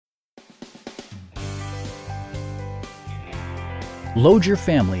Load your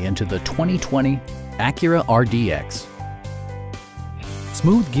family into the 2020 Acura RDX.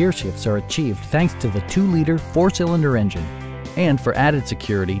 Smooth gear shifts are achieved thanks to the 2-liter 4-cylinder engine. And for added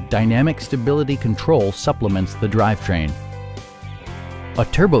security, dynamic stability control supplements the drivetrain. A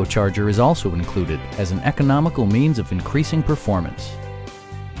turbocharger is also included as an economical means of increasing performance.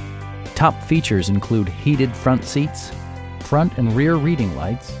 Top features include heated front seats, front and rear reading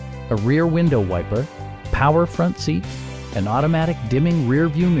lights, a rear window wiper, power front seats, an automatic dimming rear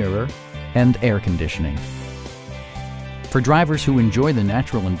view mirror, and air conditioning. For drivers who enjoy the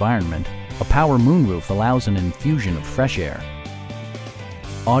natural environment, a power moonroof allows an infusion of fresh air.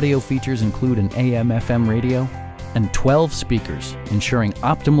 Audio features include an AM/FM radio and 12 speakers, ensuring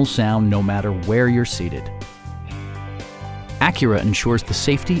optimal sound no matter where you're seated. Acura ensures the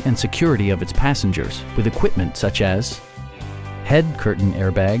safety and security of its passengers with equipment such as head curtain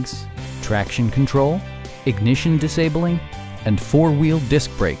airbags, traction control, ignition disabling, and 4-wheel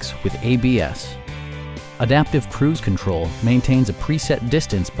disc brakes with ABS. Adaptive Cruise Control maintains a preset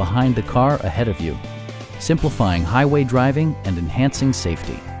distance behind the car ahead of you, simplifying highway driving and enhancing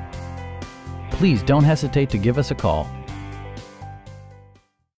safety. Please don't hesitate to give us a call.